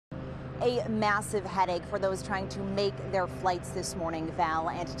A massive headache for those trying to make their flights this morning, Val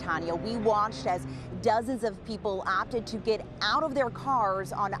and Tanya. We watched as dozens of people opted to get out of their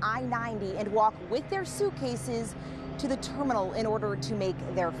cars on I-90 and walk with their suitcases to the terminal in order to make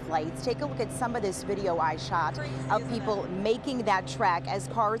their flights. Take a look at some of this video I shot of people making that trek as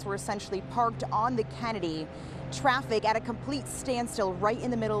cars were essentially parked on the Kennedy. Traffic at a complete standstill right in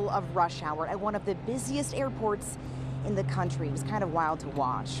the middle of rush hour at one of the busiest airports in the country. It was kind of wild to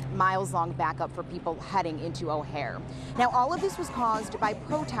watch. Miles-long backup for people heading into O'Hare. Now, all of this was caused by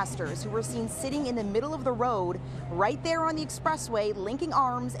protesters who were seen sitting in the middle of the road right there on the expressway, linking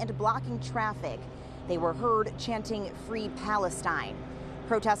arms and blocking traffic. They were heard chanting "Free Palestine."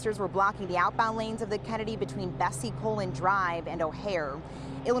 Protesters were blocking the outbound lanes of the Kennedy between Bessie Colin Drive and O'Hare.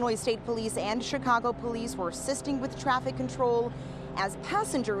 Illinois State Police and Chicago Police were assisting with traffic control as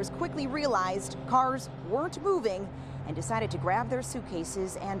passengers quickly realized cars weren't moving and decided to grab their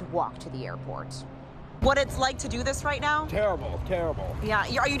suitcases and walk to the airport. What it's like to do this right now? Terrible, terrible. Yeah,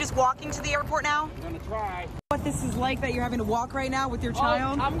 are you just walking to the airport now? I'm gonna try. What this is like that you're having to walk right now with your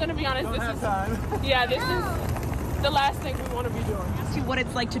child? I'm gonna be honest, this is the last thing we want to be doing. Ask you what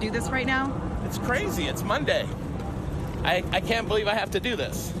it's like to do this right now? It's crazy. It's Monday. I can't believe I have to do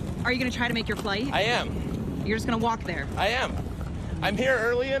this. Are you gonna try to make your flight? I am. You're just gonna walk there? I am. I'm here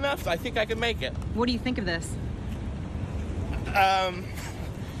early enough. I think I can make it. What do you think of this?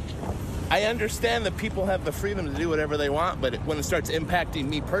 I understand that people have the freedom to do whatever they want, but when it starts impacting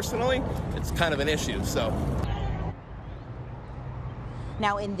me personally, it's kind of an issue, so.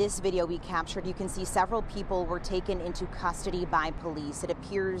 Now, in this video we captured, you can see several people were taken into custody by police. It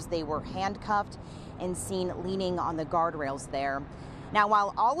appears they were handcuffed and seen leaning on the guardrails there. Now,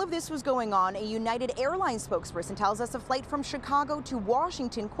 while all of this was going on, a United Airlines spokesperson tells us a flight from Chicago to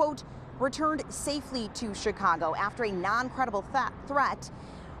Washington, quote, returned safely to Chicago after a non-credible threat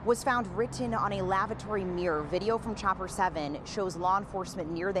was found written on a lavatory mirror. Video from Chopper 7 shows law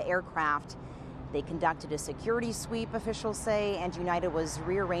enforcement near the aircraft. They conducted a security sweep, officials say, and United was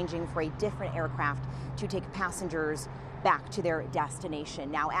rearranging for a different aircraft to take passengers back to their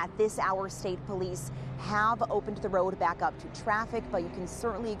destination. Now, at this hour, state police have opened the road back up to traffic, but you can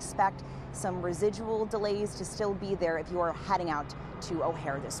certainly expect some residual delays to still be there if you are heading out to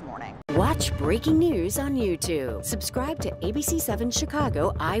O'Hare this morning. Watch breaking news on YouTube. Subscribe to ABC7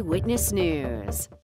 Chicago Eyewitness News.